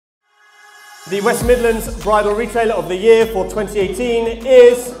The West Midlands Bridal Retailer of the Year for 2018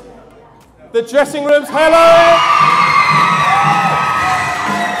 is the Dressing Rooms. Hello!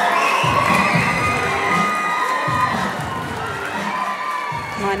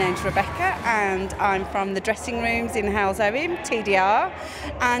 My name's Rebecca and I'm from the Dressing Rooms in Halesowen, TDR,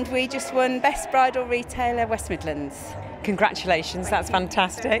 and we just won Best Bridal Retailer West Midlands. Congratulations, that's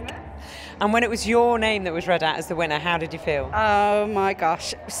fantastic. And when it was your name that was read out as the winner, how did you feel? Oh my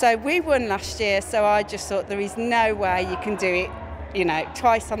gosh. So we won last year, so I just thought there is no way you can do it, you know,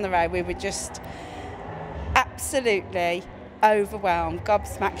 twice on the road. We were just absolutely overwhelmed,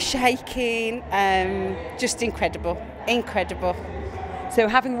 gobsmacked, shaking, just incredible, incredible. So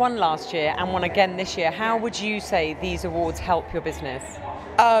having won last year and won again this year, how would you say these awards help your business?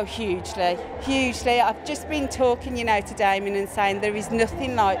 Oh, hugely, hugely. I've just been talking, you know, to Damien and saying there is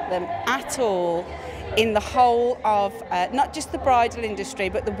nothing like them at all in the whole of, not just the bridal industry,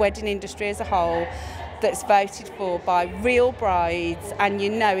 but the wedding industry as a whole, that's voted for by real brides, and you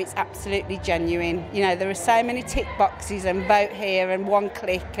know it's absolutely genuine. You know, there are so many tick boxes and vote here and one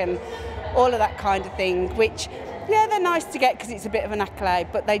click and all of that kind of thing, which, yeah, they're nice to get because it's a bit of an accolade,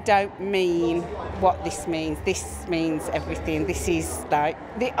 but they don't mean what this means. This means everything. This is like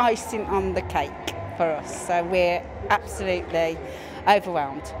the icing on the cake for us. So we're absolutely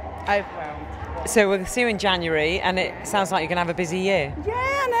overwhelmed. So we'll see you in January, and it sounds like you're going to have a busy year. Yeah,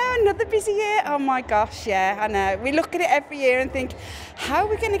 I know, another busy year. Oh my gosh, yeah, I know. We look at it every year and think, how are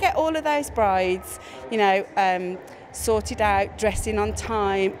we going to get all of those brides, you know, sorted out, dressing on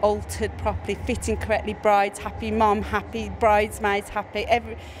time, altered properly, fitting correctly, brides happy, mom happy, bridesmaids happy.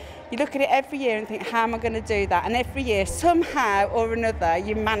 You look at it every year and think, how am I going to do that? And every year, somehow or another,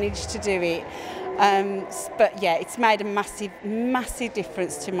 you manage to do it. But yeah, it's made a massive, massive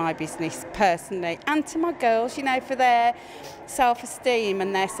difference to my business personally, and to my girls, you know, for their self-esteem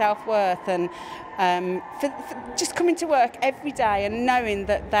and their self-worth, and for just coming to work every day and knowing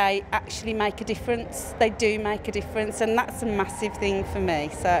that they actually make a difference. They do make a difference, and that's a massive thing for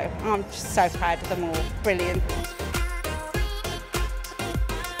me. So I'm just so proud of them all. Brilliant.